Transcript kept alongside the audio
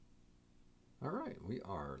All right, we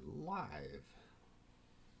are live.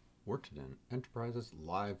 Workton Enterprises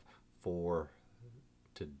live for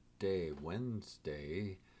today,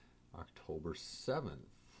 Wednesday, October 7th,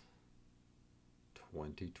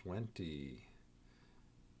 2020.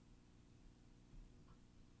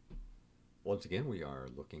 Once again, we are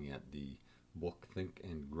looking at the book Think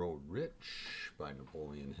and Grow Rich by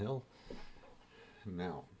Napoleon Hill.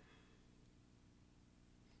 Now,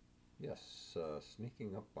 yes,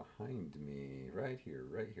 sneaking up behind me, right here,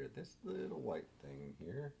 this little white thing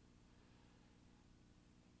here.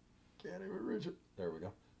 Can't even reach it. There we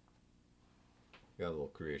go. Got a little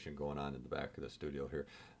creation going on in the back of the studio here.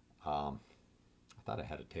 I thought I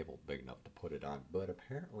had a table big enough to put it on, but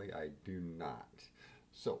apparently I do not.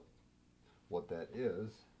 So, what that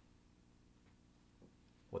is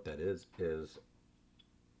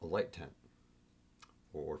a light tent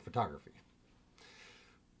for photography.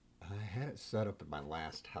 I had it set up at my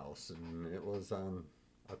last house, and it was on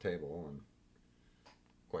a table, and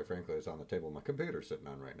quite frankly, it's on the table my computer's sitting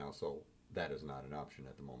on right now, so that is not an option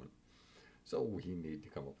at the moment. So we need to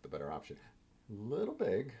come up with a better option. Little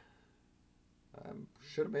big.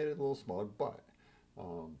 Should have made it a little smaller, but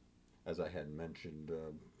as I had mentioned,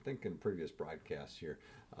 I think in previous broadcasts here,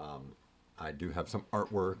 I do have some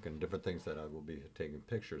artwork and different things that I will be taking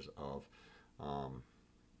pictures of.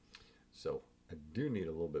 So I do need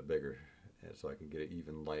a little bit bigger so I can get an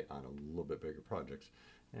even light on a little bit bigger projects.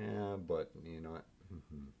 But you know what?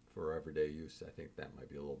 For everyday use, I think that might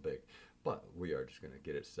be a little big. But we are just going to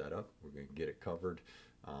get it set up. We're going to get it covered.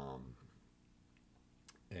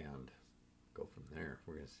 And go from there.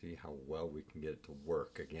 We're going to see how well we can get it to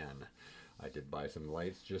work again. I did buy some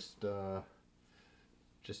lights just over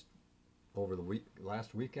the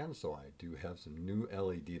last weekend, so I do have some new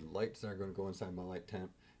LED lights that are going to go inside my light tent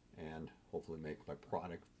and hopefully make my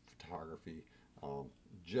product photography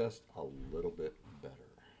just a little bit better.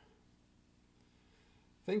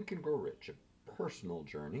 Think and Grow Rich, a personal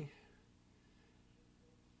journey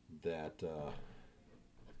that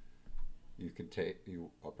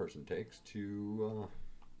a person takes to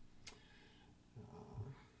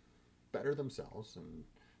better themselves and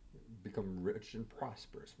become rich and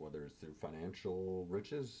prosperous, whether it's through financial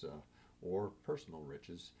riches or personal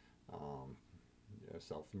riches,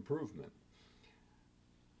 self-improvement.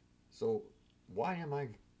 So why am I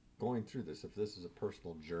going through this if this is a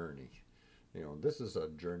personal journey? You know, this is a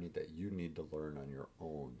journey that you need to learn on your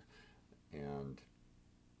own. And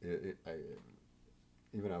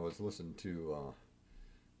I was listening to, I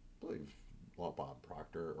believe, Bob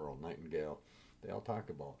Proctor, Earl Nightingale. They all talk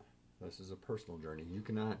about this is a personal journey. You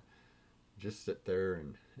cannot just sit there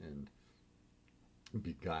and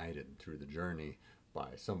be guided through the journey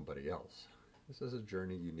by somebody else. This is a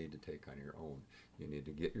journey you need to take on your own. You need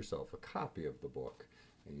to get yourself a copy of the book,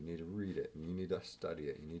 and you need to read it, and you need to study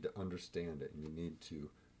it, you need to understand it, and you need to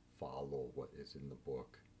follow what is in the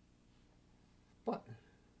book. But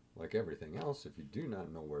like everything else, if you do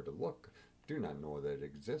not know where to look, do not know that it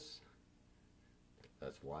exists,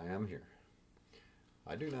 that's why I'm here.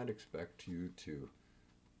 I do not expect you to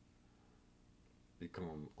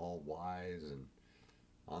become all wise and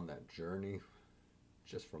on that journey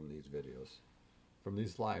just from these videos, from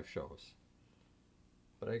these live shows.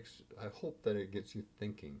 But I hope that it gets you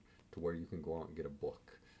thinking to where you can go out and get a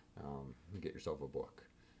book, get yourself a book,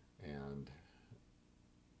 and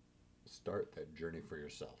start that journey for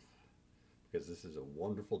yourself. Because this is a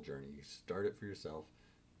wonderful journey. You start it for yourself,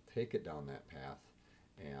 take it down that path,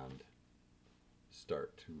 and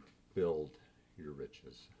start to build your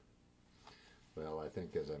riches. Well, I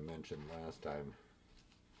think as I mentioned last time,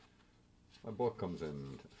 my book comes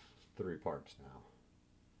in 3 parts now.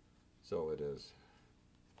 So it is,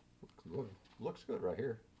 looks good right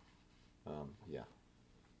here. Yeah,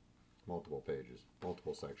 multiple pages,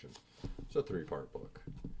 multiple sections. It's a 3-part book.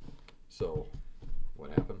 So what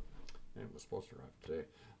happened? And it was supposed to arrive today,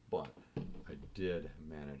 but I did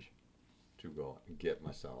manage to go and get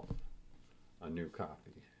myself a new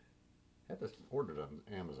copy. Had this ordered on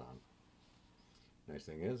Amazon. Nice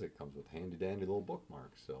thing is it comes with handy dandy little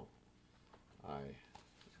bookmarks, so I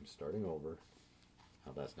am starting over.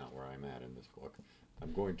 Now that's not where I'm at in this book.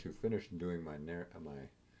 I'm going to finish doing my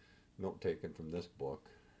note taken from this book,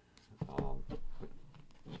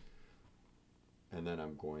 and then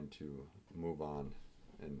I'm going to move on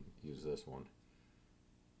and use this one.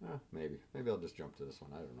 Maybe I'll just jump to this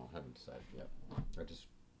one. I don't know. I haven't decided yet. I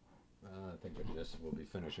think I just will be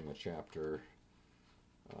finishing a chapter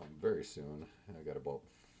very soon. I got about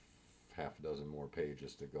half a dozen more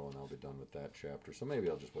pages to go, and I'll be done with that chapter. So maybe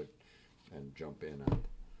I'll just wait and jump in on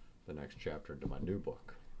the next chapter into my new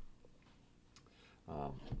book.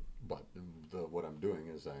 But the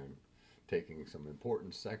is I'm taking some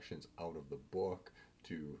important sections out of the book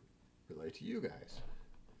to relate to you guys.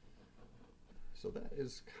 So that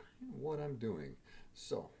is kind of what I'm doing.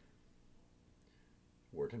 So,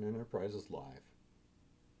 Wharton Enterprises Live.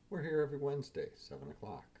 We're here every Wednesday, 7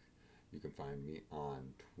 o'clock. You can find me on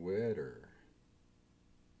Twitter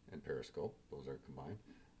and Periscope. Those are combined.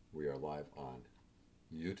 We are live on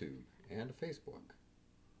YouTube and Facebook,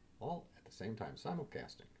 all at the same time,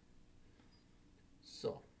 simulcasting.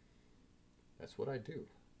 So, that's what I do.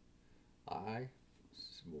 I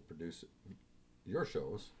will produce your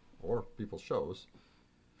shows, or people's shows,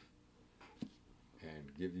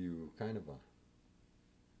 and give you kind of a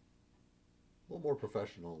little more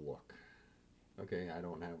professional look. Okay, I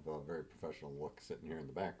don't have a very professional look sitting here in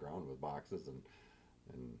the background with boxes and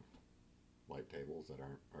light tables that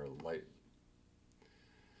aren't, or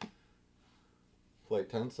light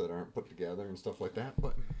tents that aren't put together and stuff like that,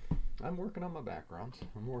 but I'm working on my backgrounds.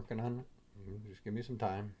 I'm working on it. Just give me some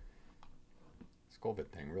time. This COVID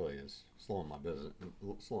thing really is slowing my business,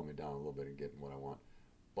 slowing me down a little bit and getting what I want.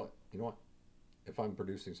 But you know what? If I'm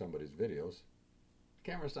producing somebody's videos,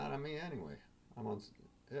 the camera's not on me anyway.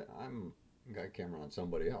 I'm got a camera on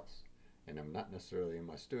somebody else, and I'm not necessarily in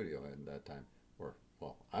my studio at that time. Or,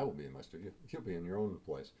 well, I will be in my studio. You'll be in your own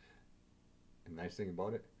place. And the nice thing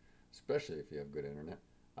about it, especially if you have good internet,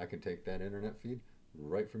 I can take that internet feed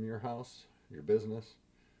right from your house, your business,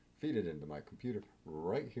 feed it into my computer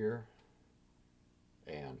right here,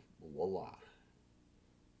 and voila,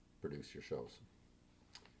 produce your shows.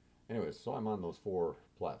 Anyways, so I'm on those 4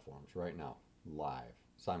 platforms right now, live,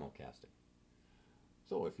 simulcasting.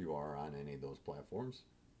 So if you are on any of those platforms,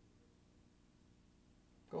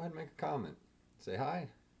 go ahead and make a comment. Say hi.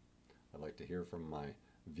 I'd like to hear from my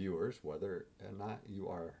viewers whether or not you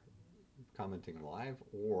are commenting live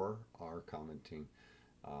or are commenting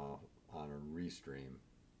on a restream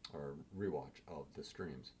or rewatch of the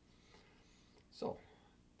streams. So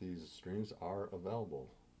these streams are available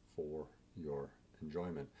for your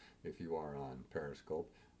enjoyment. If you are on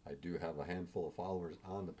Periscope, I do have a handful of followers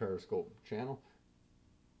on the Periscope channel,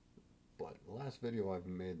 but the last video I've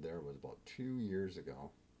made there was about 2 years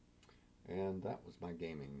ago, and that was my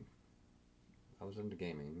gaming. I was into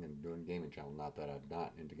gaming and doing a gaming channel. Not that I'm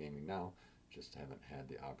not into gaming now, just haven't had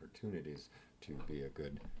the opportunities to be a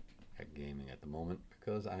good at gaming at the moment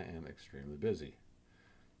because I am extremely busy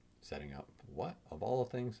setting up, what of all the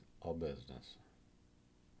things, a business.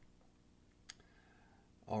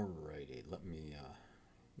 Alrighty, let me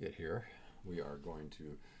get here. We are going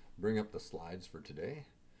to bring up the slides for today,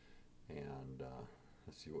 and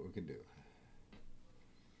let's see what we can do.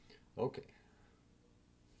 Okay,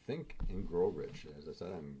 Think and Grow Rich. As I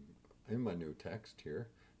said, I'm in my new text here,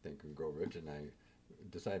 Think and Grow Rich, and I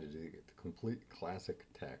decided to get the complete classic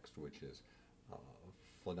text, which is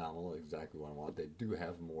phenomenal, exactly what I want. They do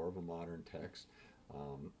have more of a modern text,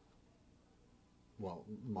 well,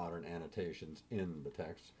 modern annotations in the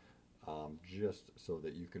text, just so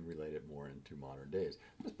that you can relate it more into modern days.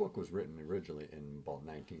 This book was written originally in about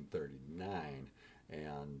 1939,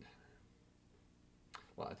 and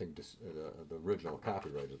well, I think this, the original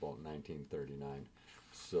copyright is about 1939.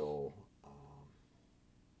 So,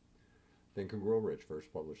 Think and Grow Rich,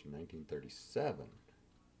 first published in 1937.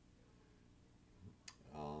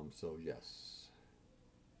 So yes,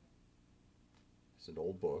 it's an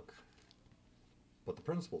old book, but the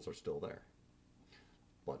principles are still there.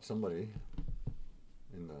 But somebody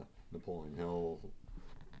in the Napoleon Hill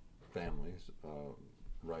family,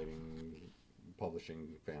 writing, publishing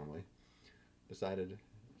family, decided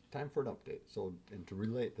time for an update. So, and to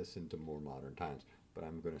relate this into more modern times, but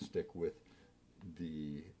I'm going to stick with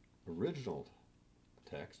the original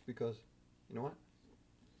text because, you know what,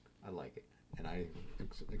 I like it. And I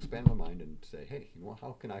expand my mind and say, hey, you know what,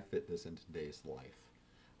 how can I fit this into today's life?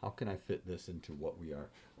 How can I fit this into what we are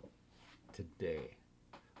today?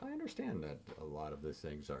 I understand that a lot of these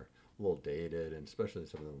things are a little dated, and especially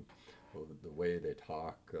some of the way they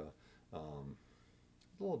talk, a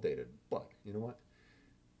little dated. But you know what?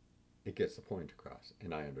 It gets the point across,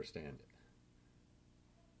 and I understand it.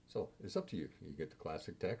 So it's up to you. You get the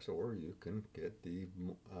classic text, or you can get the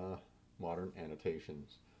modern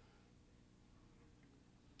annotations.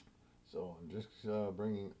 So I'm just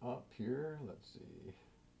bringing up here. Let's see.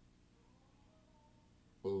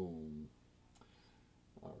 Boom.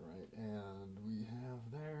 All right, and we have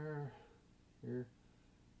here.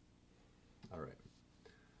 All right.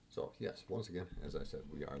 So yes, once again, as I said,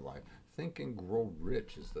 we are live. Think and Grow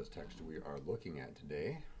Rich is the text we are looking at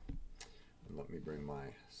today. And let me bring my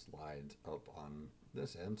slides up on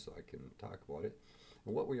this end so I can talk about it.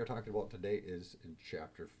 And what we are talking about today is in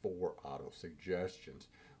Chapter 4, Autosuggestions,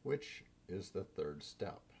 which is the third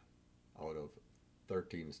step out of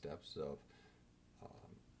 13 steps of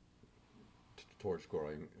towards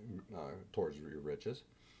growing, towards your riches.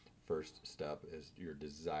 First step is your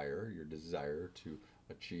desire to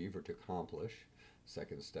achieve or to accomplish.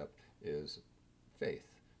 Second step is faith,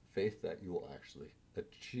 faith that you will actually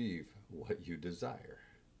achieve what you desire.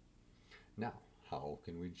 Now, how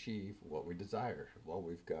can we achieve what we desire? Well,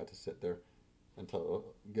 we've got to sit there and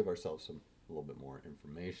give ourselves a little bit more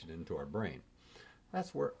information into our brain.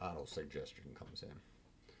 That's where autosuggestion comes in.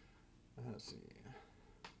 Let's see.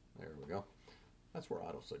 There we go. That's where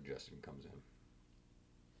autosuggestion comes in.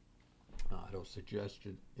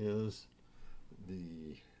 Autosuggestion is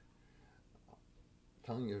the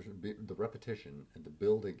telling you the repetition and the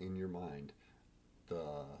building in your mind,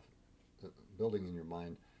 the building in your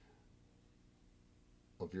mind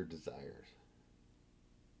of your desires.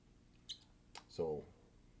 So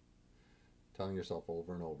telling yourself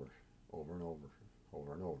over and over, over and over,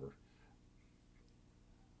 over and over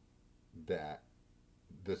that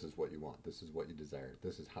this is what you want, this is what you desire,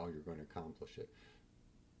 this is how you're going to accomplish it.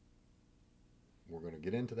 We're going to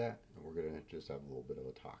get into that, and we're going to just have a little bit of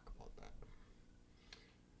a talk about that.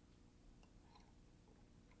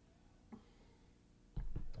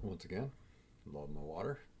 Once again, love my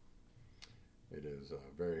water. It is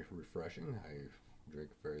very refreshing. I drink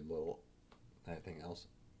very little anything else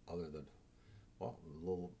other than, well, a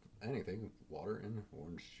little anything, water and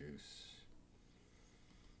orange juice.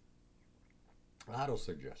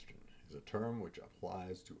 Autosuggestion is a term which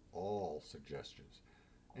applies to all suggestions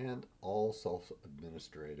and all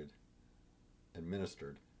self-administered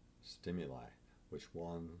stimuli which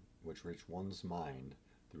reach one's mind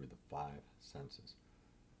through the five senses.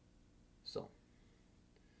 So,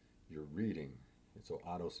 you're reading, so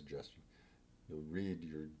autosuggestion. You'll read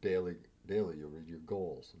your daily, you'll read your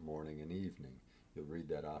goals, morning and evening. You'll read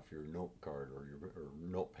that off your note card or your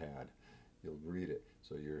notepad. You'll read it,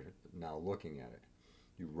 so you're now looking at it.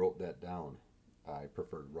 You wrote that down. I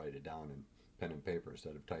prefer to write it down in pen and paper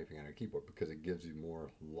instead of typing on a keyboard because it gives you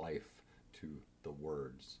more life to the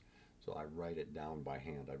words. So I write it down by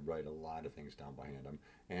hand. I write a lot of things down by hand. I'm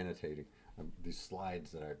annotating these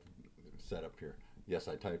slides that I've set up here. Yes,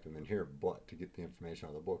 I type them in here, but to get the information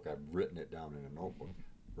out of the book, I've written it down in a notebook,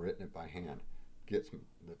 written it by hand. Gets the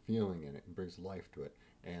feeling in it and brings life to it.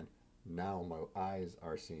 And now my eyes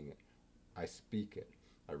are seeing it. I speak it.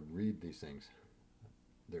 I read these things.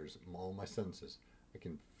 There's all my senses. I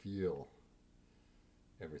can feel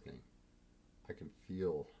everything. I can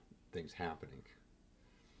feel things happening.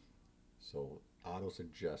 So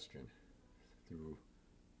autosuggestion through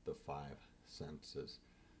the five senses.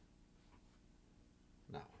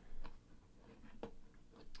 Now,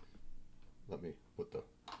 let me put the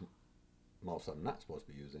mouse I'm not supposed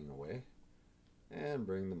to be using away and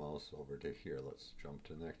bring the mouse over to here. Let's jump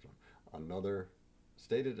to the next one.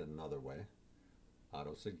 Stated another way,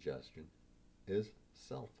 autosuggestion is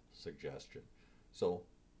self-suggestion. So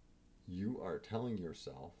you are telling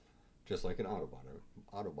yourself, just like an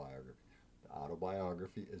autobiography. The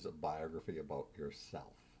autobiography is a biography about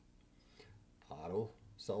yourself.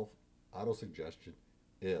 Autosuggestion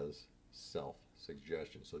is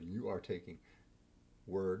self-suggestion. So you are taking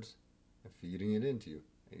words and feeding it into you,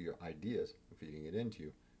 your ideas, and feeding it into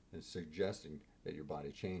you, and suggesting that your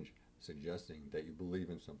body change, suggesting that you believe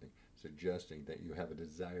in something, suggesting that you have a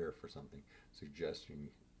desire for something, suggesting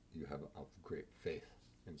you have a great faith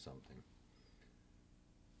in something.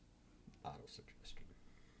 Autosuggestion.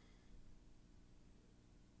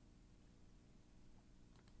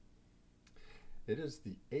 It is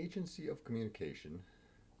the agency of communication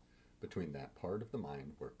between that part of the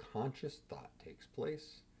mind where conscious thought takes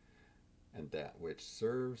place and that which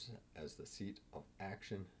serves as the seat of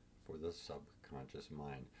action for the subconscious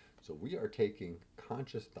mind. So we are taking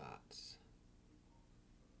conscious thoughts.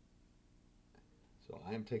 So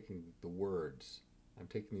I am taking the words, I'm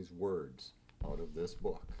taking these words out of this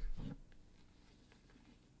book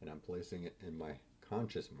and I'm placing it in my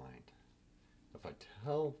conscious mind. If I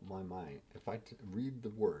tell my mind, if I read the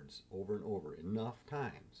words over and over enough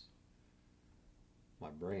times, my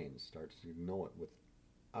brain starts to know it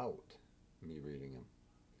without me reading them.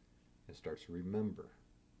 It starts to remember.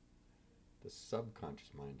 The subconscious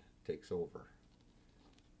mind takes over.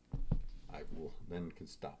 I will then can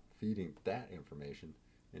stop feeding that information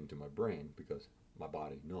into my brain because my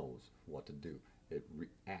body knows what to do. It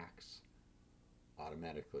reacts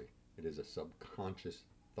automatically. It is a subconscious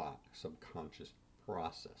thought, subconscious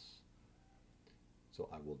process. So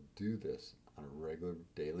I will do this on a regular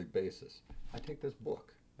daily basis. I take this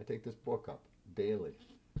book up daily.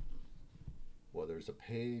 Whether it's a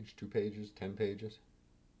page, 2 pages, 10 pages,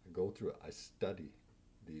 I go through it. I study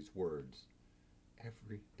these words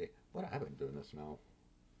every day. What, I've been doing this now.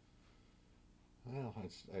 Well,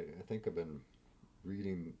 I think I've been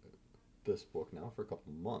reading this book now for a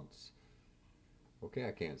couple months. Okay,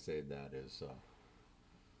 I can't say that is,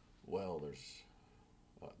 well,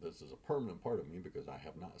 this is a permanent part of me because I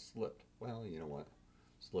have not slipped. Well, you know what?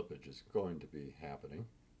 Slippage is going to be happening.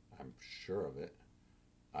 I'm sure of it.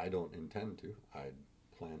 I don't intend to. I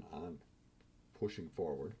plan on pushing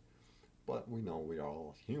forward. But we know we are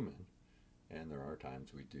all human, and there are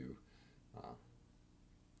times we do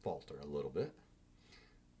falter a little bit.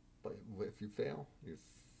 But if you fail, you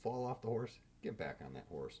fall off the horse, get back on that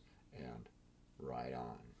horse and ride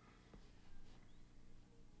on.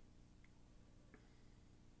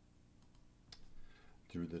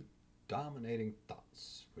 Through the dominating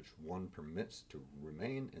thoughts which one permits to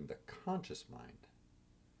remain in the conscious mind,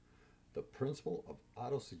 the principle of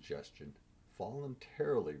autosuggestion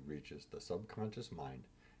voluntarily reaches the subconscious mind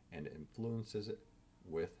and influences it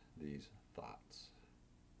with these thoughts.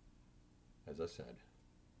 As I said,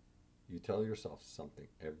 you tell yourself something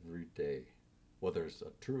every day, whether it's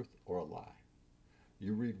a truth or a lie.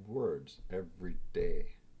 You read words every day.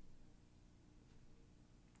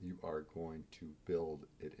 You are going to build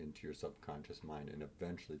it into your subconscious mind, and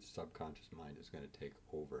eventually the subconscious mind is going to take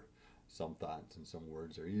over. Some thoughts and some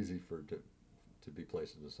words are easy to be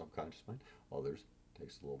placed in the subconscious mind. Others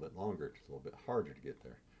takes a little bit longer. It's a little bit harder to get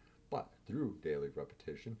there. But through daily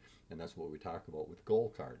repetition, and that's what we talk about with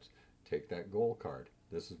goal cards. Take that goal card.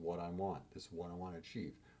 This is what I want. This is what I want to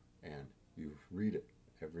achieve. And you read it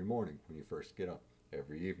every morning when you first get up,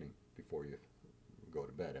 every evening before you go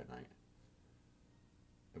to bed at night.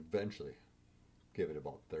 Eventually, give it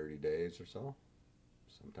about 30 days or so.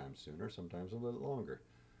 Sometimes sooner, sometimes a little longer.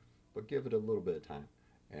 But give it a little bit of time,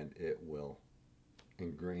 and it will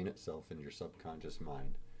ingrain itself in your subconscious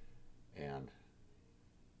mind and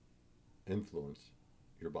influence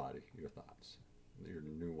your body, your thoughts, your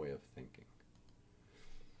new way of thinking.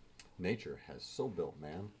 Nature has so built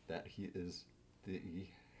man that he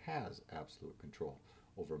has absolute control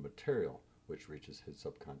over material which reaches his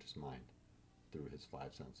subconscious mind through his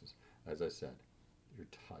five senses. As I said, your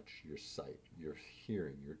touch, your sight, your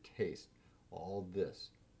hearing, your taste, all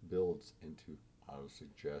this builds into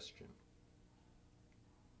autosuggestion.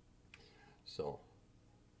 So,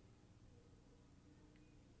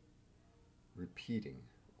 repeating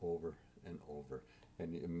over and over,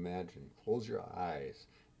 and imagine, close your eyes,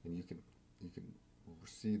 and you can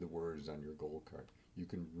see the words on your goal card. You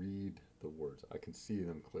can read the words. I can see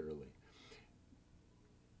them clearly.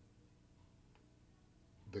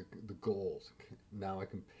 The goals. Now I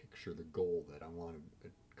can picture the goal that I want to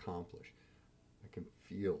accomplish. I can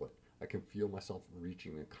feel it. I can feel myself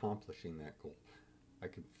reaching and accomplishing that goal. I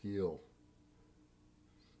can feel,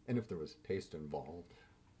 and if there was taste involved,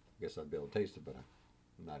 I guess I'd be able to taste it, but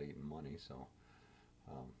I'm not eating money, so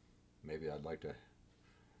maybe I'd like to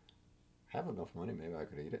have enough money. Maybe I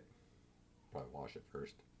could eat it. Probably wash it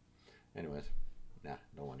first. Anyways, nah,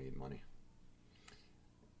 don't want to eat money.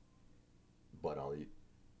 But I'll eat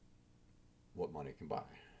what money can buy.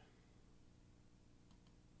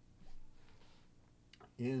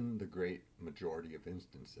 In the great majority of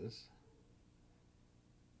instances,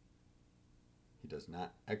 he does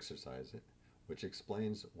not exercise it, which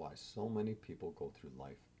explains why so many people go through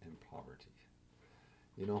life in poverty.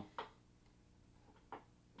 You know,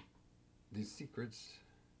 these secrets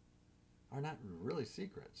are not really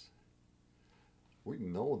secrets. We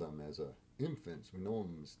know them as infants. We know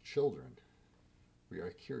them as children. We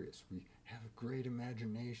are curious. We have great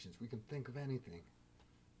imaginations. We can think of anything.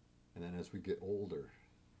 And then as we get older,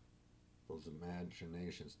 those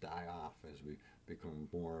imaginations die off as we become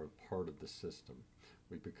more a part of the system.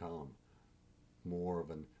 We become more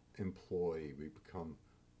of an employee. We become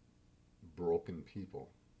broken people.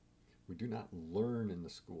 We do not learn in the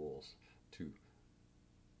schools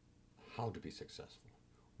how to be successful.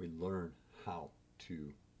 We learn how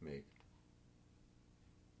to make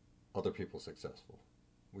other people successful.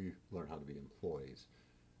 We learn how to be employees.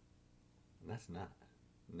 And that's not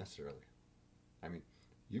necessarily. I mean,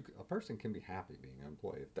 a person can be happy being an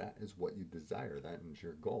employee. If that is what you desire, that is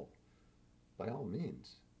your goal, by all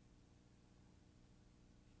means.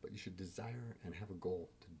 But you should desire and have a goal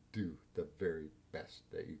to do the very best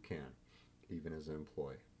that you can, even as an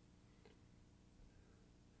employee.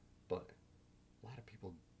 But a lot of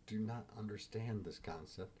people do not understand this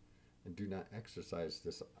concept and do not exercise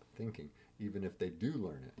this thinking. Even if they do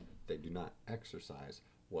learn it, they do not exercise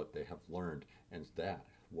what they have learned, and that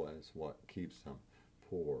was what keeps them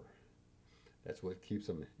poor. That's what keeps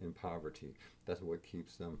them in poverty. That's what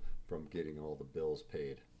keeps them from getting all the bills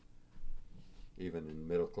paid. Even in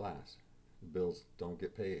middle class, the bills don't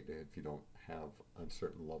get paid if you don't have a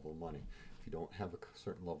certain level of money. If you don't have a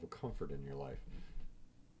certain level of comfort in your life,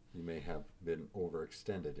 you may have been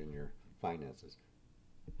overextended in your finances.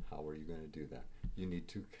 How are you going to do that? You need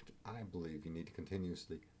to, I believe, you need to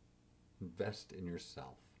continuously invest in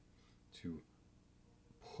yourself to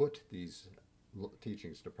put these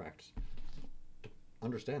teachings to practice.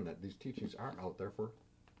 Understand that these teachings are out there for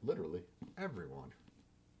literally everyone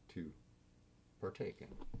to partake in.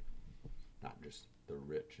 Not just the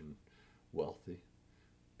rich and wealthy,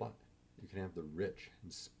 but you can have the rich in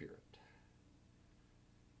spirit.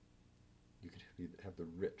 You can have the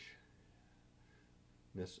richness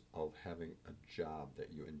of having a job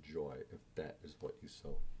that you enjoy if that is what you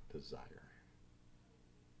so desire.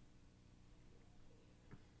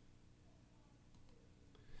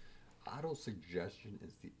 Autosuggestion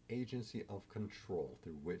is the agency of control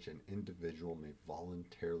through which an individual may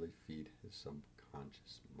voluntarily feed his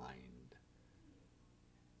subconscious mind.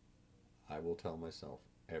 I will tell myself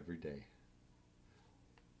every day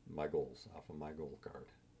my goals off of my goal card.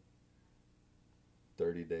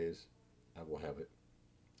 30 days, I will have it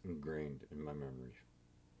ingrained in my memory.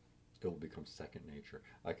 It will become second nature.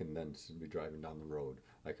 I can then be driving down the road.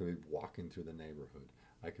 I can be walking through the neighborhood.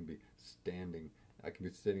 I can be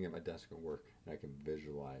sitting at my desk at work, and I can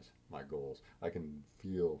visualize my goals. I can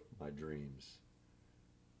feel my dreams.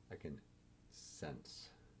 I can sense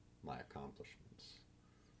my accomplishments.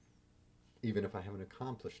 Even if I haven't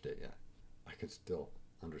accomplished it yet, I can still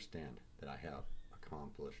understand that I have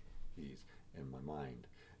accomplished these in my mind.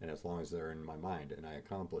 And as long as they're in my mind and I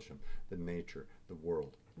accomplish them, the nature, the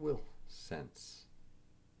world will sense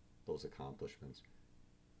those accomplishments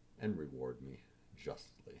and reward me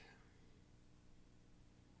justly.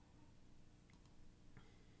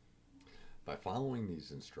 By following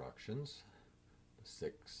these instructions, the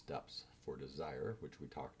 6 steps for desire, which we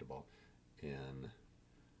talked about in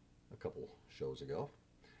a couple shows ago,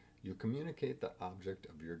 you communicate the object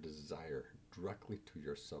of your desire directly to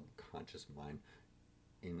your subconscious mind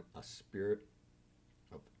in a spirit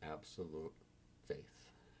of absolute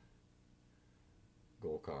faith.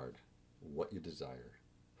 Goal card, what you desire,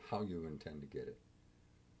 how you intend to get it,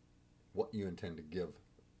 what you intend to give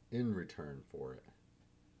in return for it.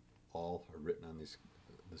 All are written on this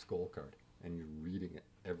goal card, and you're reading it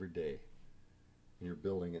every day. And you're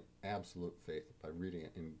building an absolute faith by reading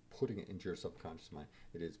it and putting it into your subconscious mind.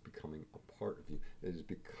 It is becoming a part of you. It is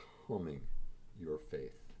becoming your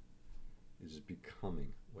faith. It is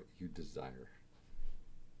becoming what you desire,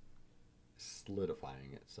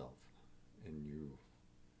 solidifying itself in you.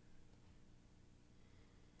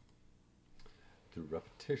 Through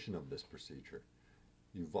repetition of this procedure,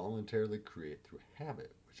 you voluntarily create through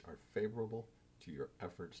habit which are favorable to your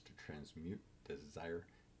efforts to transmute desire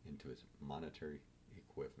into its monetary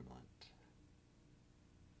equivalent.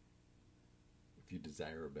 If you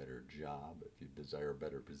desire a better job, if you desire a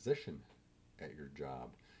better position at your job,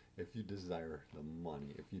 if you desire the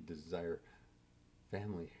money, if you desire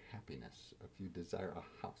family happiness, if you desire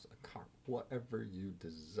a house, a car, whatever you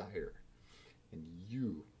desire, and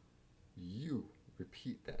you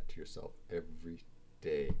repeat that to yourself every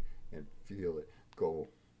day and feel it. Go,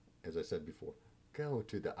 as I said before, go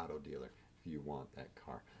to the auto dealer if you want that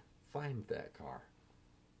car. Find that car.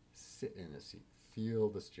 Sit in a seat. Feel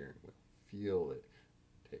the steering wheel. Feel it.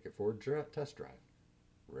 Take it for a test drive.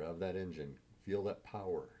 Rev that engine. Feel that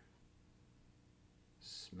power.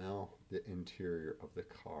 Smell the interior of the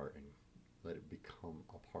car and let it become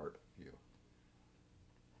a part of you.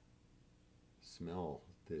 Smell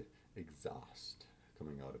the exhaust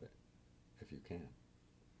coming out of it, if you can.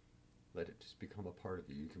 Let it just become a part of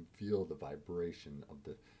you. You can feel the vibration of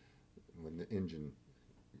when the engine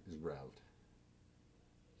is revved.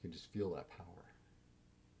 You can just feel that power.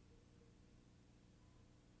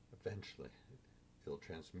 Eventually, it'll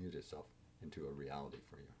transmute itself into a reality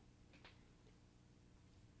for you.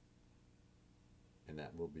 And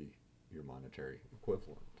that will be your monetary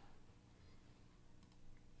equivalent.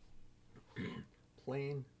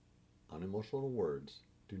 Plain, unemotional words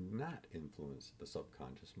do not influence the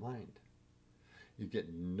subconscious mind. You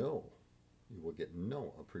will get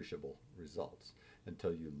no appreciable results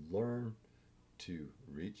until you learn to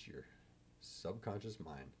reach your subconscious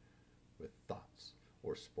mind with thoughts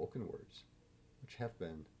or spoken words which have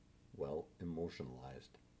been well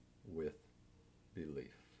emotionalized with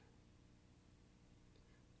belief.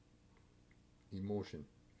 Emotion,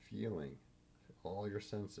 feeling, all your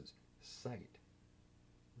senses, sight,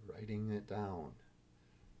 writing it down,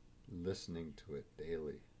 listening to it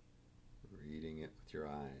daily, reading it with your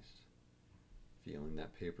eyes, feeling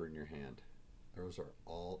that paper in your hand. Those are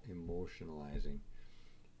all emotionalizing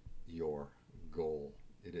your goal.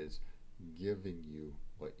 It is giving you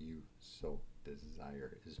what you so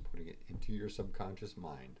desire. It is putting it into your subconscious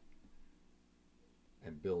mind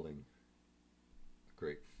and building a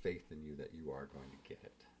great faith in you that you are going to get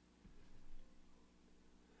it.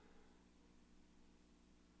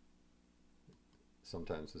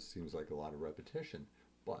 Sometimes this seems like a lot of repetition,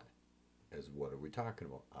 but as what are we talking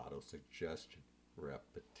about? Autosuggestion,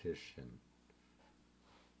 repetition.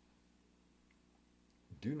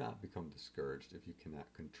 Do not become discouraged if you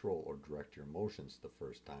cannot control or direct your emotions the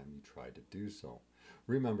first time you try to do so.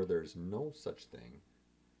 Remember, there's no such thing,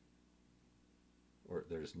 or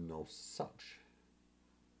there's no such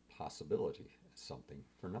possibility as something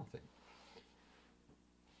for nothing.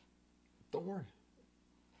 Don't worry.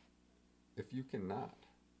 If you cannot,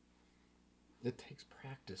 it takes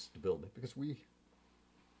practice to build it, because we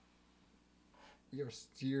are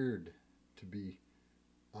steered to be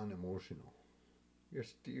unemotional. We are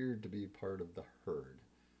steered to be part of the herd.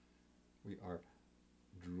 We are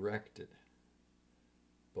directed,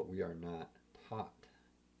 but we are not taught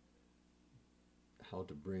how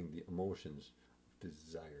to bring the emotions of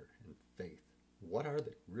desire and faith. What are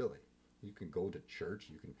they really? You can go to church,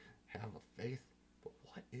 you can have a faith, but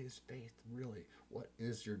what is faith really? What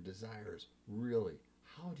is your desires really?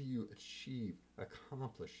 How do you achieve,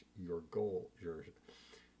 accomplish your goal,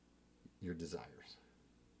 your desires?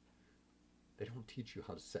 They don't teach you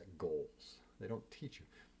how to set goals. They don't teach you.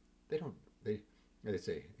 They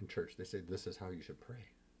say in church, they say this is how you should pray.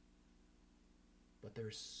 But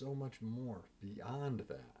there's so much more beyond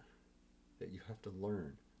that you have to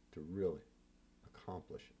learn to really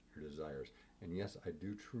accomplish your desires. And yes, I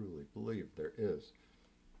do truly believe there is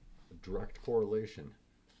a direct correlation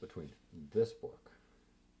between this book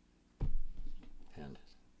and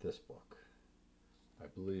this book. I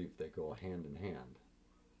believe they go hand in hand.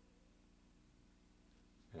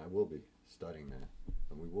 And I will be studying that,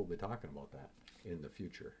 and we will be talking about that in the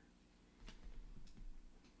future.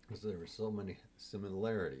 Because there are so many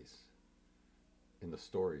similarities in the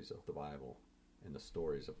stories of the Bible, in the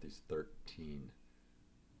stories of these 13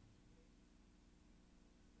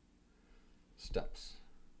 steps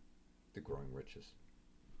to growing riches.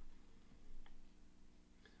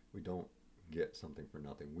 We don't get something for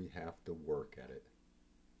nothing. We have to work at it,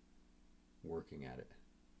 working at it,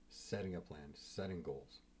 setting a plan, setting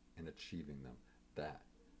goals, and achieving them. That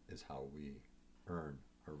is how we earn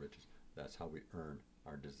our riches. That's how we earn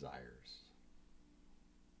our desires.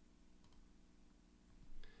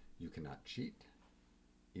 You cannot cheat,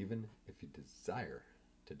 even if you desire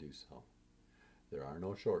to do so. There are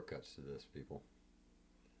no shortcuts to this, people.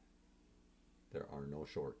 There are no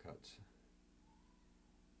shortcuts.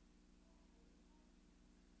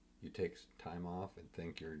 You take time off and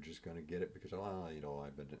think you're just going to get it because, oh, you know,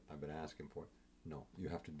 I've been asking for it. No, you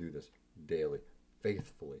have to do this daily,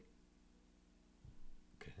 faithfully,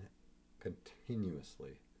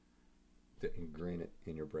 continuously, to ingrain it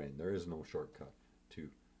in your brain. There is no shortcut to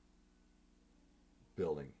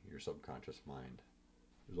building your subconscious mind.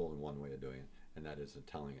 There's only one way of doing it, and that is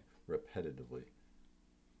telling it repetitively.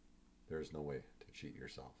 There is no way to cheat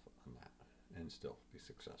yourself on that and still be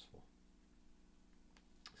successful.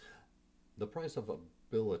 The price of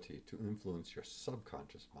ability to influence your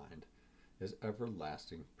subconscious mind is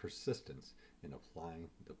everlasting persistence in applying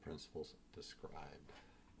the principles described.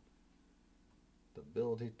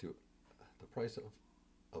 The price of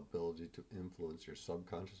ability to influence your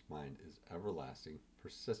subconscious mind is everlasting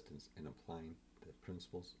persistence in applying the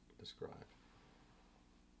principles described.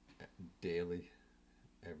 Daily,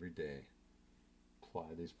 every day,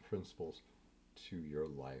 apply these principles to your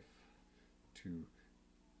life, to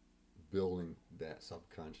building that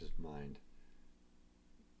subconscious mind.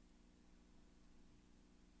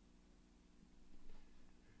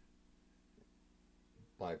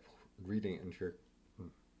 By reading it into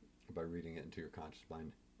your conscious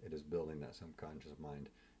mind, it is building that subconscious mind.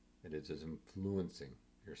 It is influencing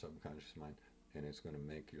your subconscious mind, and it's going to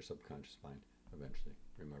make your subconscious mind eventually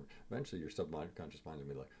remember. Eventually, your subconscious mind will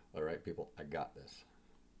be like, all right, people, I got this.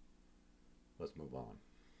 Let's move on.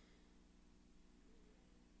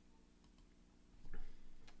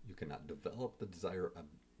 You cannot develop the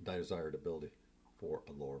desired ability for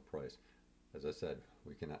a lower price. As I said,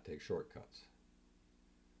 we cannot take shortcuts.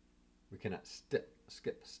 We cannot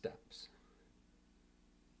skip steps,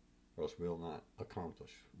 or else we will not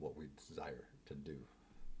accomplish what we desire to do.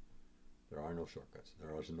 There are no shortcuts.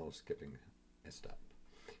 There is no skipping a step.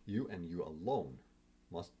 You and you alone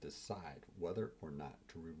must decide whether or not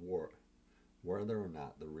to reward whether or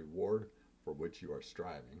not the reward for which you are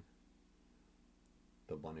striving,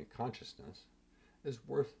 the money consciousness, is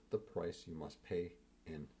worth the price you must pay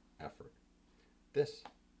in effort. This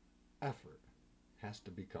effort has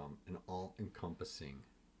to become an all-encompassing,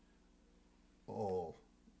 all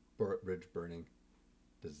bridge burning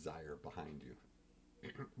desire behind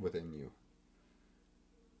you, within you.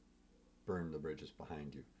 Burn the bridges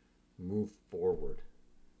behind you. Move forward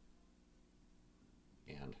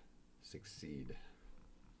and succeed.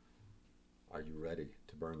 Are you ready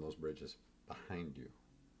to burn those bridges behind you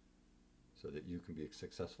so that you can be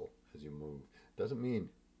successful as you move? Doesn't mean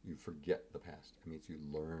you forget the past. It means you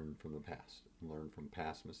learn from the past. Learn from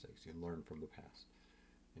past mistakes. You learn from the past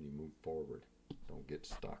and you move forward. Don't get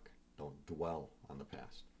stuck. Don't dwell on the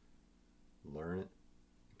past. Learn it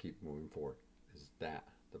and keep moving forward. Is that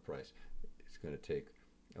the price? It's going to take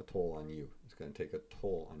a toll on you. It's going to take a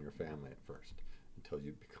toll on your family at first until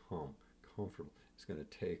you become comfortable. It's going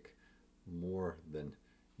to take more than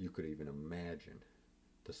you could even imagine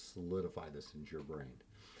to solidify this into your brain.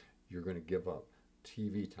 You're going to give up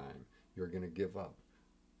TV time. You're going to give up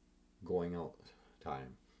going out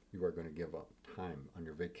time. You are going to give up time on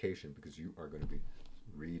your vacation because you are going to be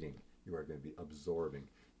reading. You are going to be absorbing.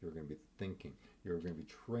 You're going to be thinking. You're going to be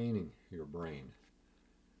training your brain,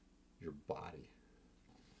 your body,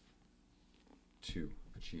 to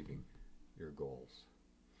achieving your goals.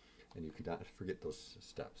 And you cannot forget those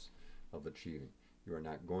steps of achieving. You are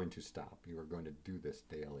not going to stop. You are going to do this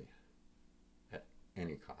daily at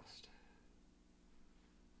any cost.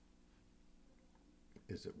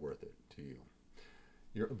 Is it worth it to you?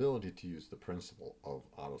 Your ability to use the principle of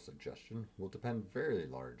autosuggestion will depend very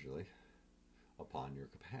largely upon your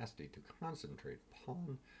capacity to concentrate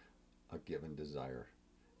upon a given desire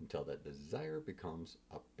until that desire becomes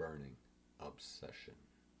a burning obsession.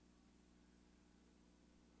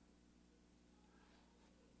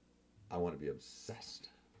 I want to be obsessed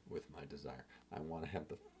with my desire. I want to have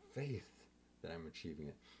the faith that I'm achieving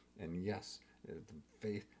it. And yes, the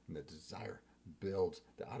faith and the desire builds,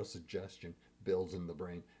 the autosuggestion builds in the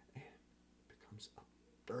brain and becomes a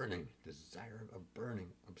burning desire, a burning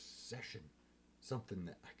obsession, something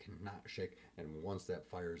that I cannot shake. And once that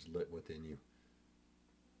fire is lit within you,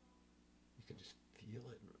 you can just feel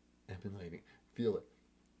it emanating, feel it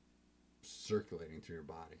circulating through your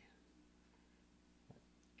body.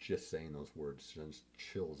 Just saying those words sends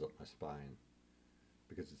chills up my spine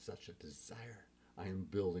because it's such a desire. I am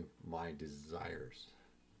building my desires.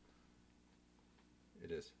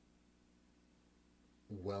 It is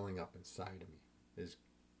welling up inside of me. It is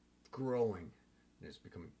growing and it's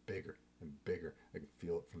becoming bigger and bigger. I can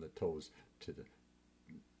feel it from the toes to the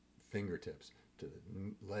fingertips, to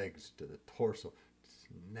the legs, to the torso,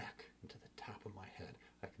 to the neck, and to the top of my head.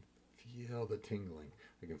 I can feel the tingling.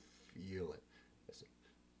 I can feel it as it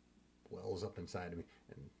wells up inside of me,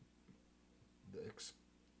 and the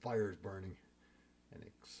fire is burning and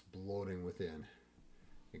exploding within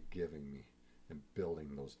and giving me and building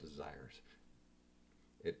those desires.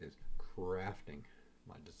 It is crafting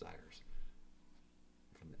my desires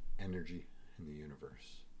from the energy in the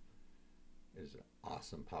universe. It is an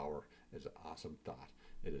awesome power. It is an awesome thought.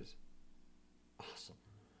 It is awesome.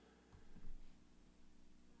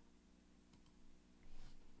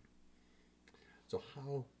 So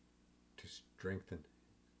how to strengthen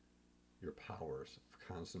your powers of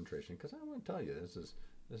concentration? Because I want to tell you,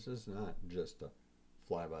 this is not just a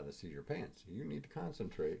fly by the seat of your pants. You need to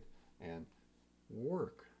concentrate and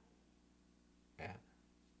work at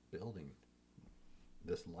building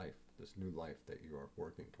this life, this new life that you are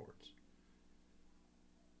working towards.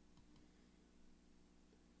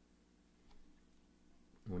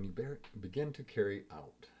 When you begin to carry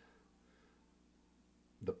out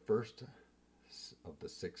the first of the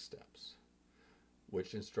 6 steps,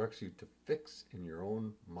 which instructs you to fix in your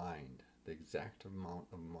own mind the exact amount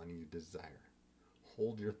of money you desire.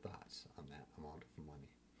 Hold your thoughts on that amount of money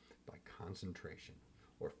by concentration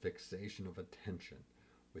or fixation of attention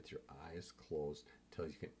with your eyes closed until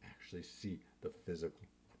you can actually see the physical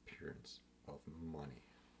appearance of money.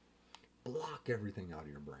 Block everything out of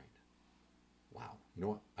your brain. Wow, you know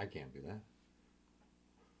what? I can't do that.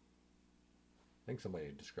 I think somebody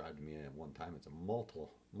described me at one time as a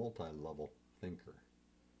multi-level thinker.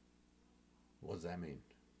 What does that mean?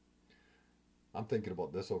 I'm thinking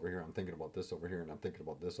about this over here, I'm thinking about this over here, and I'm thinking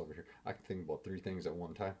about this over here. I can think about 3 things at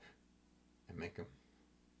one time and make them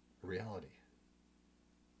a reality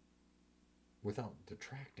without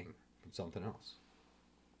detracting from something else.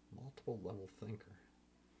 Multiple level thinker.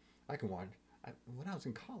 I can watch, when I was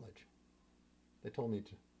in college, they told me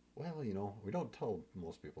to, well, you know, we don't tell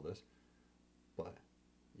most people this, but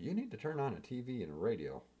You need to turn on a TV and a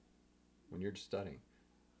radio when you're studying.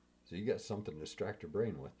 So you got something to distract your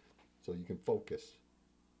brain with so you can focus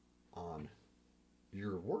on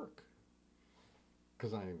your work.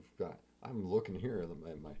 Because I'm looking here at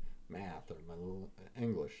my math or my little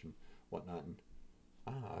English and whatnot, and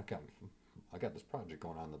I got this project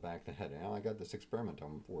going on in the back of the head, and I got this experiment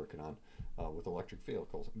I'm working on with electric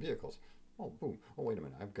vehicles. Oh, boom. Oh, wait a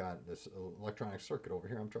minute. I've got this electronic circuit over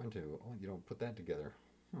here. I'm trying to, put that together.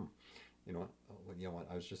 You know what?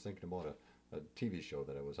 I was just thinking about a TV show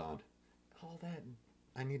that I was on. All that,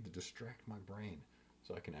 I need to distract my brain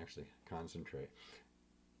so I can actually concentrate.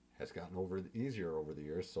 Has gotten easier over the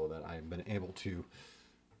years so that I've been able to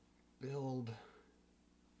build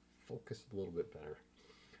focus a little bit better.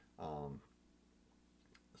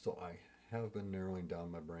 So I have been narrowing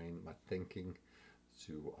down my brain, my thinking,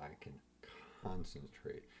 so I can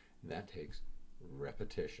concentrate. And that takes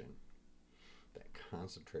repetition, that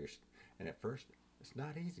concentration. And at first, it's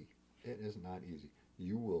not easy. It is not easy.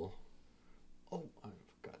 You will, oh, I've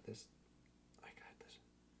got this. I got this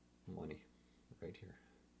money right here.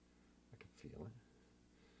 I can feel it.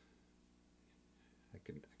 I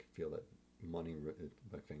can feel that money with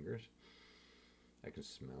my fingers. I can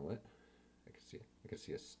smell it. I can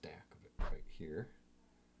see a stack of it right here.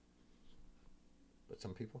 But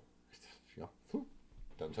some people,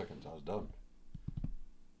 10 seconds, I was done.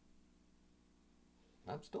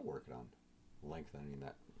 I'm still working on lengthening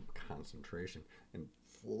that concentration and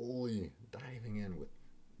fully diving in with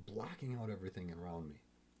blocking out everything around me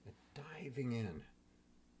and diving in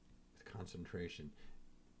with concentration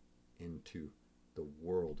into the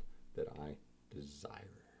world that I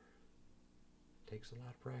desire. It takes a lot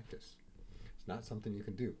of practice. It's not something you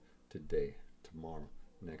can do today, tomorrow,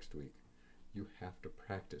 next week. You have to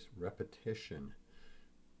practice repetition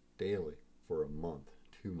daily for a month,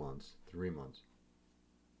 2 months, 3 months.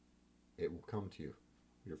 It will come to you.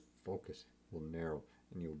 Your focus will narrow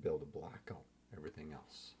and you'll be able to block out everything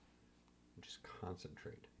else. And just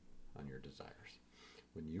concentrate on your desires.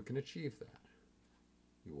 When you can achieve that,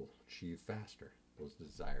 you will achieve faster those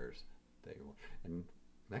desires that you want. And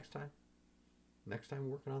next time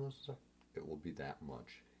working on those stuff, it will be that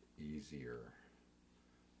much easier.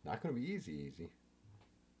 Not going to be easy,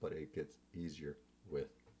 but it gets easier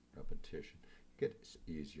with repetition. It gets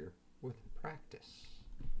easier with practice.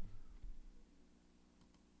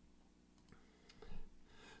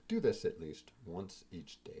 Do this at least once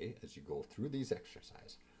each day as you go through these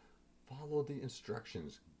exercises. Follow the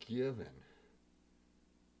instructions given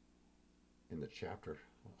in the chapter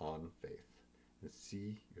on faith and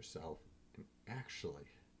see yourself in actually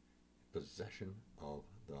possession of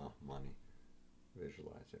the money.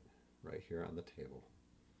 Visualize it right here on the table.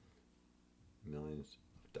 Millions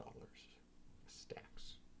of dollars,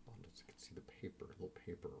 stacks, bundles. You can see the paper, little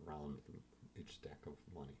paper around each stack of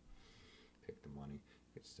money. Take the money,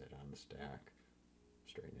 get set on the stack,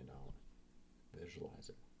 straighten it out, visualize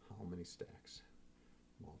it. How many stacks?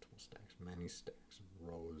 Multiple stacks, many stacks,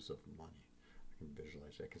 rows of money. I can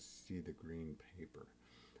visualize it. I can see the green paper.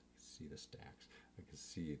 I can see the stacks. I can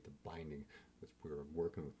see the binding. We were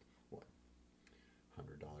working with what?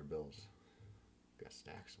 $100 bills. Got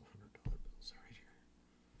stacks of $100 bills right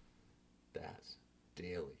here. That's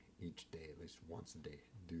daily, each day, at least once a day.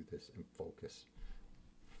 Do this and focus.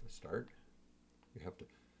 For the start, you have to,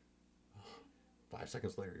 5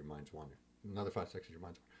 seconds later, your mind's wandering. Another 5 seconds, your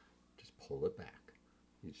mind's wandering. Just pull it back.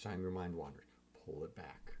 Each time your mind wanders, pull it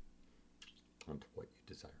back onto what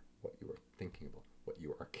you desire, what you are thinking about, what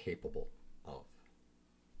you are capable of.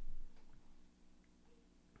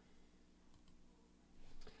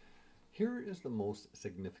 Here is the most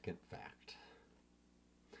significant fact.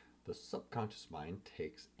 The subconscious mind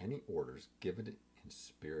takes any orders given in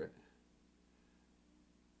spirit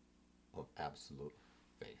of absolute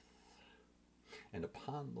faith. And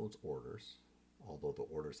upon those orders, although the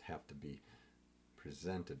orders have to be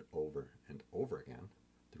presented over and over again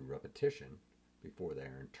through repetition before they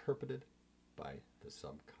are interpreted by the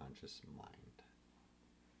subconscious mind.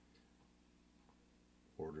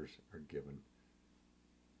 Orders are given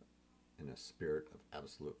in a spirit of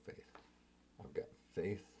absolute faith. I've got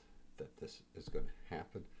faith that this is going to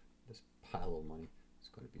happen. This pile of money is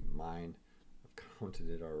going to be mine. I've counted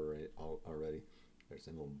it already. There's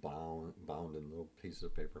a little bound in little pieces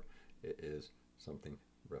of paper. It is something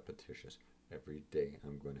repetitious. Every day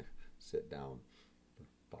I'm going to sit down for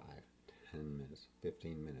 5, 10 minutes,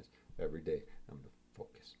 15 minutes. Every day I'm going to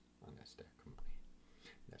focus on that stack of money.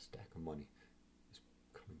 That stack of money is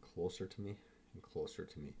coming closer to me and closer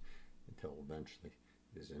to me until eventually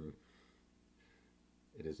it is in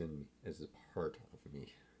me as a part of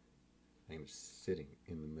me. I am sitting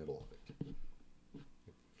in the middle of it, and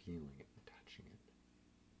feeling it, touching it,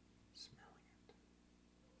 smelling it.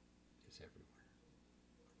 It's everywhere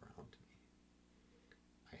around me.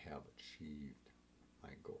 I have achieved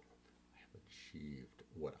my goal. I have achieved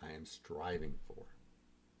what I am striving for.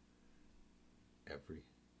 Every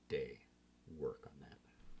day, work on that.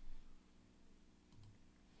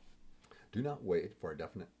 Do not wait for a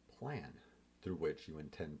definite plan through which you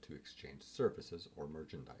intend to exchange services or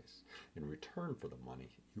merchandise in return for the money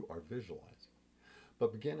you are visualizing,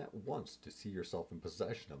 but begin at once to see yourself in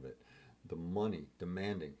possession of it, the money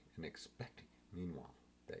demanding and expecting, meanwhile,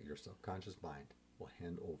 that your subconscious mind will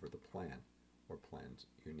hand over the plan or plans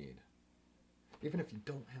you need. Even if you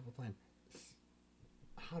don't have a plan,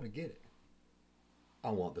 how to get it.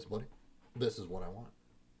 I want this money. This is what I want.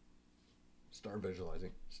 Start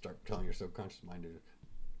visualizing. Start telling your subconscious mind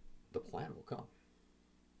the plan will come.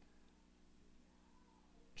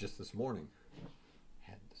 Just this morning, I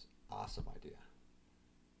had this awesome idea.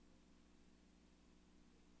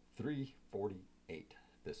 3:48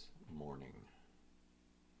 this morning.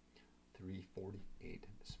 3:48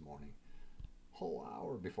 this morning. Whole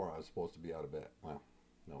hour before I was supposed to be out of bed. Well,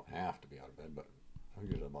 no, I have to be out of bed, but I'm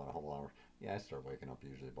usually about a whole hour. Yeah, I start waking up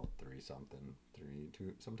usually about 3 something,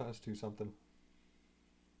 2, sometimes 2 something.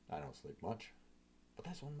 I don't sleep much, but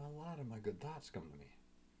that's when a lot of my good thoughts come to me.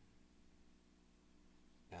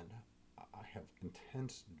 And I have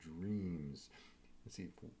intense dreams. And see,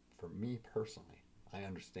 for me personally, I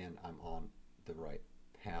understand I'm on the right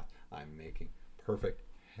path. I'm making perfect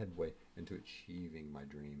headway into achieving my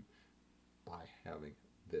dream by having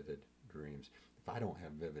vivid dreams. If I don't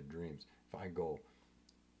have vivid dreams, if I go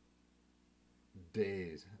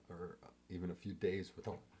days or even a few days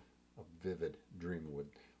without a vivid dream,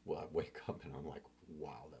 I wake up and I'm like,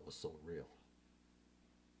 wow, that was so real.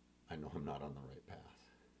 I know I'm not on the right path.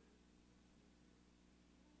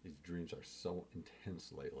 These dreams are so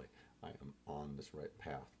intense lately. I am on this right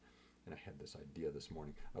path. And I had this idea this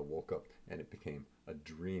morning. I woke up and it became a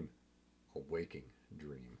dream, a waking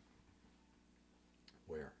dream,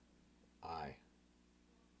 where I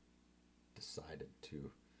decided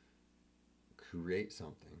to create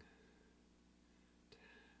something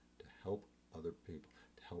to help other people,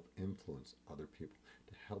 to help influence other people,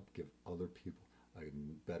 to help give other people a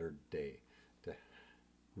better day, to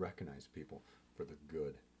recognize people for the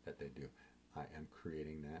good that they do. I am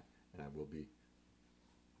creating that, and I will be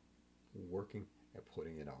working at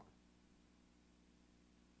putting it out.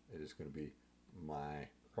 It is going to be my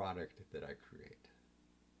product that I create.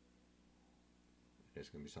 It's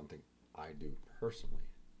going to be something I do personally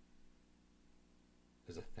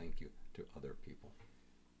as a thank you to other people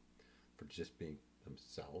for just being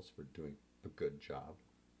themselves, for doing a good job.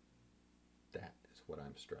 That is what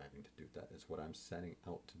I'm striving to do. That is what I'm setting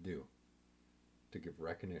out to do, to give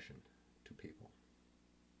recognition to people.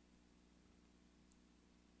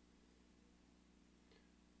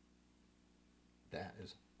 That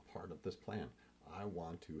is a part of this plan. I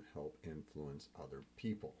want to help influence other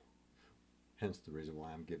people. Hence the reason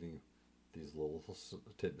why I'm giving you these little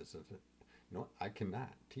tidbits of it. You know what? I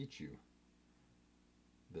cannot teach you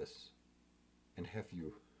this and have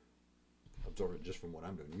you absorb it just from what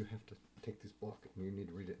I'm doing. You have to take this book and you need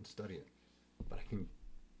to read it and study it. But I can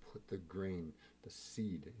put the grain, the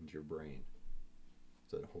seed into your brain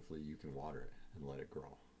so that hopefully you can water it and let it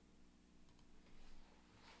grow.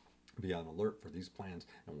 Be on alert for these plans,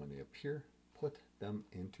 and when they appear, put them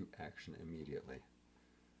into action immediately.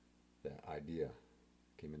 That idea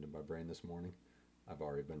came into my brain this morning. I've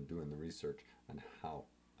already been doing the research on how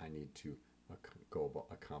I need to go about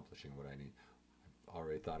accomplishing what I need. I've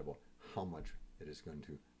already thought about how much it is going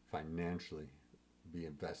to financially be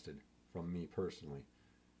invested from me personally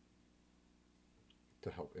to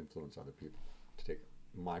help influence other people, to take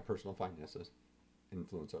my personal finances,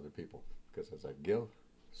 influence other people, because as I give,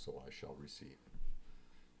 so I shall receive.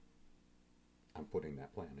 I'm putting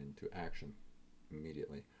that plan into action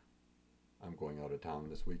immediately. I'm going out of town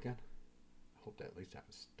this weekend. I hope to at least have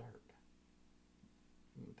a start.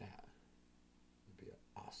 That would be an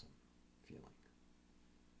awesome feeling.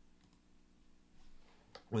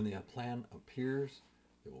 When the plan appears,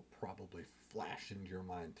 it will probably flash into your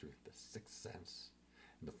mind through the sixth sense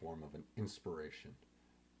in the form of an inspiration.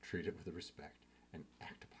 Treat it with respect and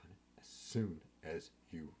act upon it as soon as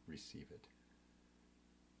you receive it.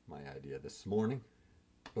 My idea this morning,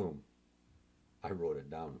 boom, I wrote it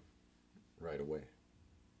down right away.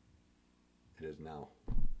 It is now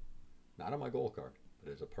not on my goal card,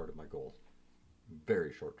 but is a part of my goal.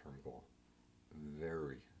 Very short-term goal.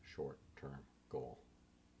 Very short-term goal.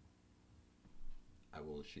 I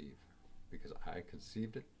will achieve because I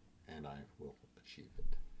conceived it and I will achieve it.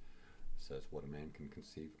 It says, what a man can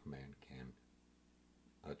conceive, a man can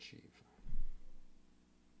achieve.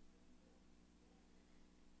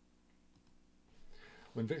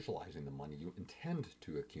 When visualizing the money you intend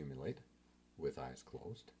to accumulate, with eyes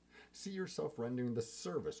closed, see yourself rendering the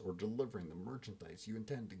service or delivering the merchandise you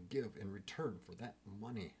intend to give in return for that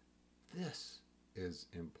money. This is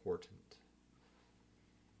important.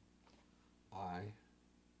 I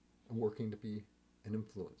am working to be an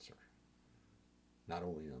influencer, not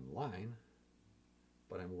only online,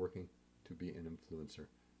 but I'm working to be an influencer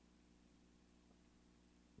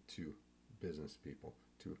to business people,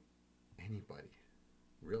 to anybody,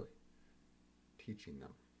 really, teaching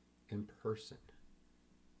them in person,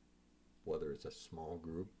 whether it's a small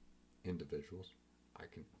group, individuals, I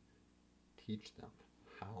can teach them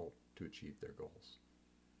how to achieve their goals.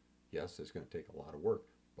 Yes, it's going to take a lot of work,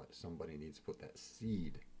 but somebody needs to put that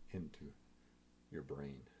seed into your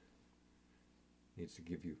brain. Needs to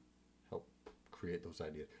give you, help create those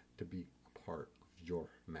ideas to be a part of your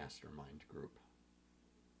mastermind group.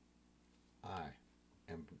 I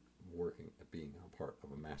am working at being a part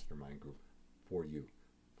of a mastermind group for you,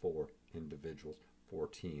 for individuals, for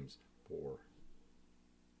teams, for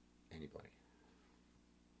anybody.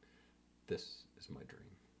 This is my dream.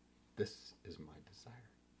 This is my desire.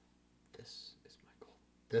 This is my goal.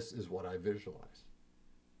 This is what I visualize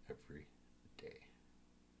every day.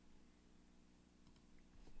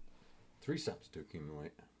 3 steps to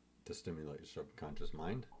stimulate your subconscious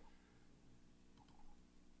mind.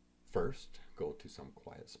 First, go to some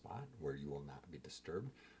quiet spot where you will not be disturbed.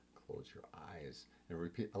 Close your eyes and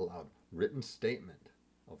repeat aloud written statement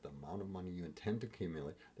of the amount of money you intend to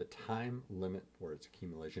accumulate, the time limit for its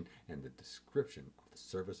accumulation, and the description of the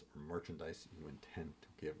service or merchandise you intend to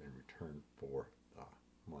give in return for the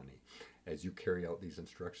money. As you carry out these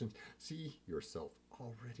instructions, see yourself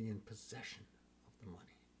already in possession of the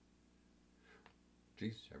money.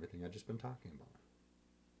 Geez, everything I've just been talking about.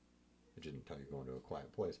 I didn't tell you going to a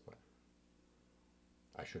quiet place, but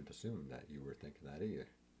I shouldn't assume that you were thinking that either.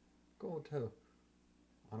 Go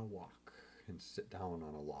on a walk and sit down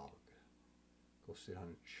on a log. Go sit on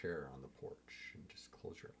a chair on the porch and just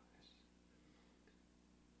close your eyes.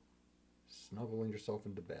 Snuggle yourself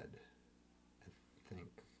into bed and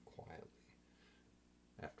think quietly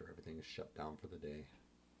after everything is shut down for the day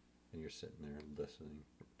and you're sitting there listening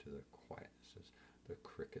to the quietnesses, the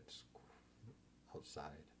crickets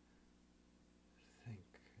outside.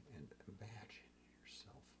 Think and imagine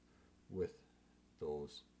yourself with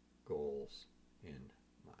those goals in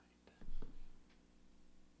mind.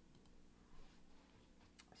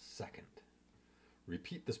 Second,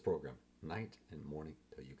 repeat this program night and morning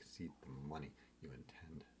till you can see the money you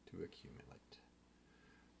intend to accumulate.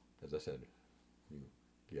 As I said, you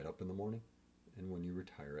get up in the morning and when you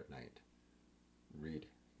retire at night, read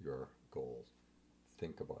your goals.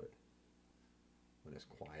 Think about it. When it's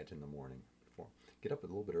quiet in the morning, get up a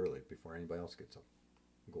little bit early before anybody else gets up.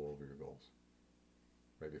 Go over your goals.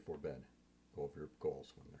 Right before bed, go over your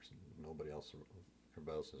goals when there's nobody else,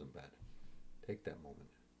 everybody else is in bed. Take that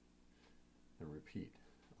moment and repeat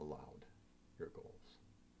aloud your goals.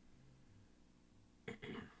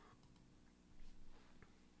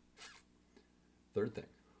 Third thing,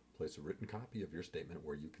 place a written copy of your statement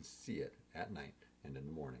where you can see it at night and in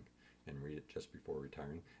the morning, and read it just before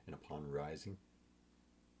retiring and upon rising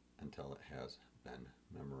until it has been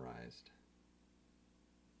memorized.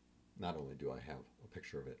 Not only do I have a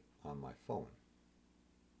picture of it on my phone,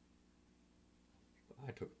 but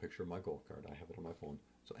I took a picture of my goal card. I have it on my phone,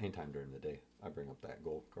 so anytime during the day I bring up that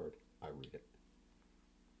goal card, I read it.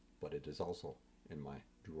 But it is also in my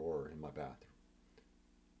drawer in my bathroom.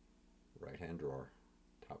 Right hand drawer,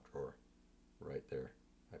 top drawer, right there.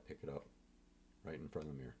 I pick it up right in front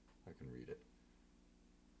of the mirror. I can read it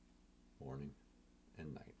morning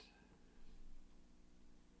and night.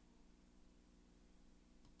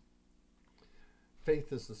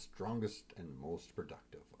 Faith is the strongest and most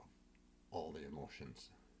productive of all the emotions.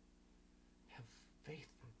 Have faith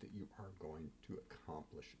that you are going to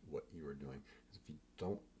accomplish what you are doing. Because if you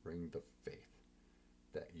don't bring the faith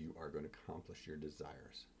that you are going to accomplish your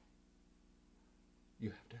desires, you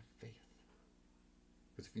have to have faith.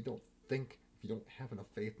 Because if you don't think, if you don't have enough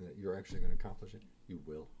faith that you're actually going to accomplish it, you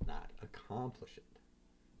will not accomplish it.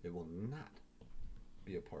 It will not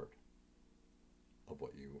be a part of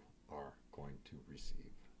what you are going to receive.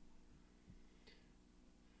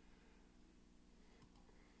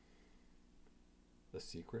 The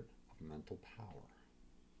secret of mental power.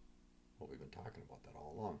 Well, we've been talking about that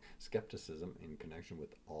all along. Skepticism in connection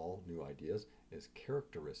with all new ideas is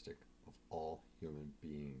characteristic of all human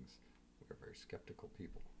beings. We are very skeptical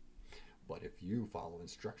people. But if you follow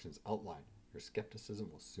instructions outlined, your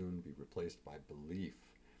skepticism will soon be replaced by belief,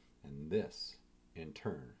 and this, in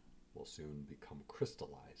turn, will soon become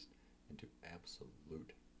crystallized into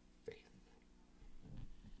absolute faith.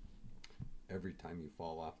 Every time you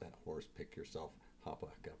fall off that horse, pick yourself, hop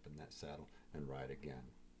back up in that saddle, and ride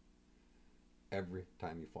again. Every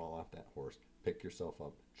time you fall off that horse, pick yourself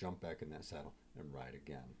up, jump back in that saddle, and ride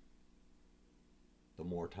again. The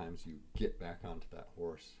more times you get back onto that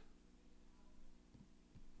horse,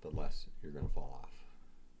 the less you're going to fall off.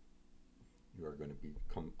 You are going to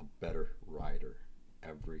become a better rider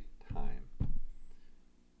every time.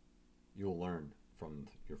 You'll learn from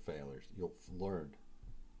your failures. You'll learn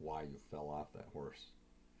why you fell off that horse,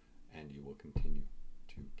 and you will continue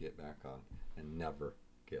to get back on and never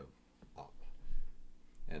give up.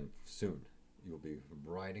 And soon you'll be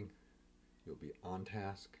riding, you'll be on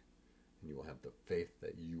task, and you will have the faith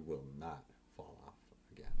that you will not fall off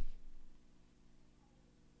again.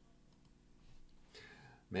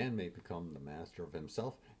 Man may become the master of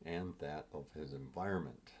himself and that of his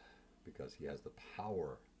environment because he has the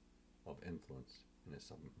power of influence in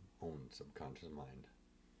his own subconscious mind.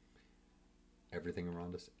 Everything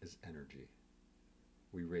around us is energy.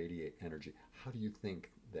 We radiate energy. How do you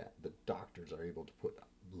think that the doctors are able to put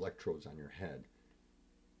electrodes on your head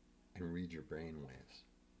and read your brain waves?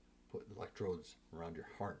 Put electrodes around your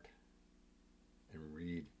heart and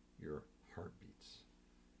read your heartbeats.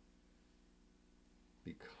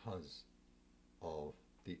 Because of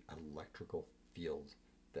the electrical fields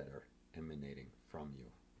that are emanating from you.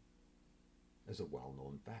 As a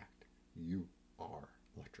well-known fact, you are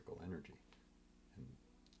electrical energy. And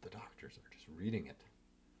the doctors are just reading it.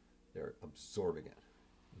 They're absorbing it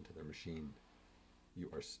into their machine. You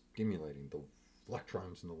are stimulating the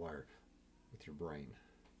electrons in the wire with your brain,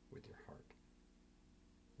 with your heart,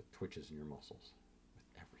 with twitches in your muscles, with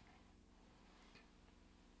everything.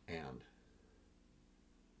 And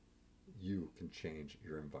you can change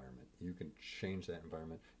your environment. You can change that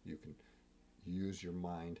environment. You can use your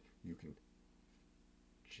mind. You can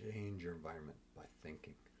change your environment by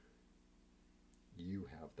thinking. You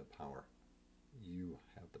have the power. You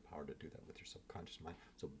have the power to do that with your subconscious mind.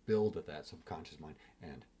 So build with that subconscious mind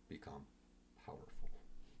and become powerful.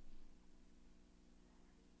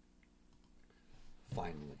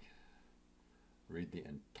 Finally, read the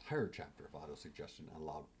entire chapter of Autosuggestion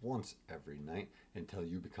aloud once every night until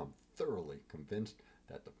you become thoroughly convinced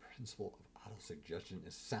that the principle of autosuggestion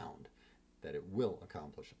is sound, that it will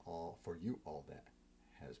accomplish all that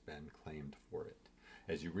has been claimed for it.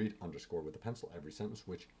 As you read, underscore with a pencil every sentence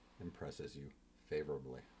which impresses you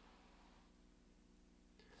favorably.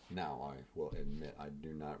 Now, I will admit I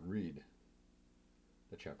do not read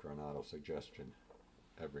the chapter on autosuggestion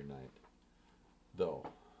every night, though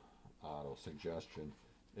autosuggestion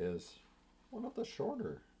is one of the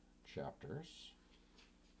shorter chapters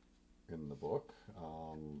in the book.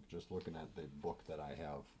 Just looking at the book that I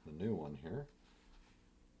have, the new one here,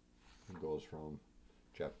 it goes from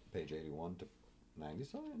page 81 to 90,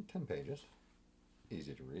 so in 10 pages.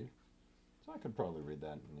 Easy to read. So I could probably read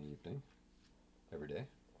that in the evening, every day.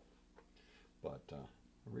 But I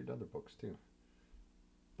read other books too.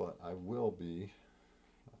 But I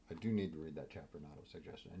do need to read that chapter on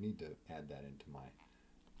autosuggestion. I need to add that into my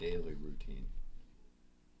daily routine.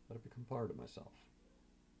 Let it become part of myself.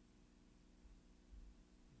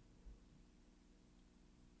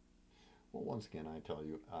 Well, once again, I tell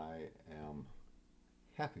you, I am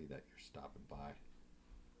happy that you're stopping by.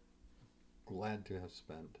 Glad to have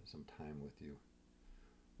spent some time with you,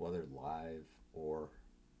 whether live or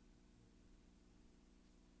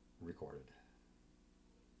recorded.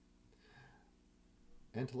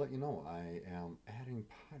 And to let you know, I am adding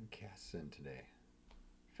podcasts in today.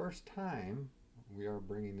 First time we are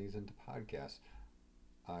bringing these into podcasts.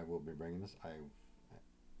 I will be bringing this. I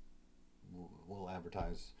will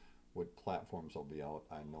advertise what platforms will be out.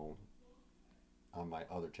 I know on my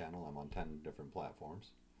other channel I'm on 10 different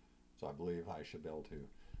platforms. So I believe I should be able to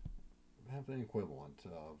have an equivalent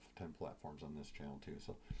of 10 platforms on this channel too.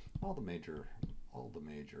 So all the major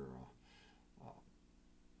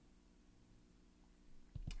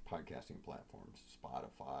podcasting platforms,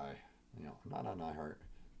 Spotify. You know, I'm not on iHeart.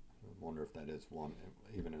 I wonder if that is one,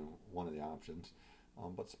 even in one of the options.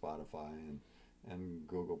 But Spotify and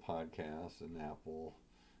Google Podcasts and Apple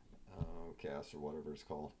Casts or whatever it's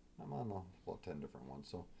called. I'm on about 10 different ones.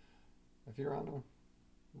 So if you're on them,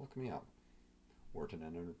 look me up. Wharton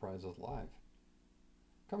and Enterprises Live.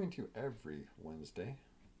 Coming to you every Wednesday.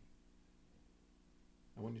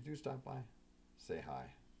 And when you do stop by, say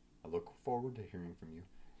hi. I look forward to hearing from you,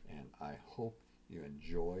 and I hope you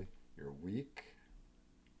enjoy your week.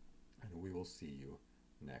 and we will see you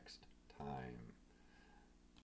next time.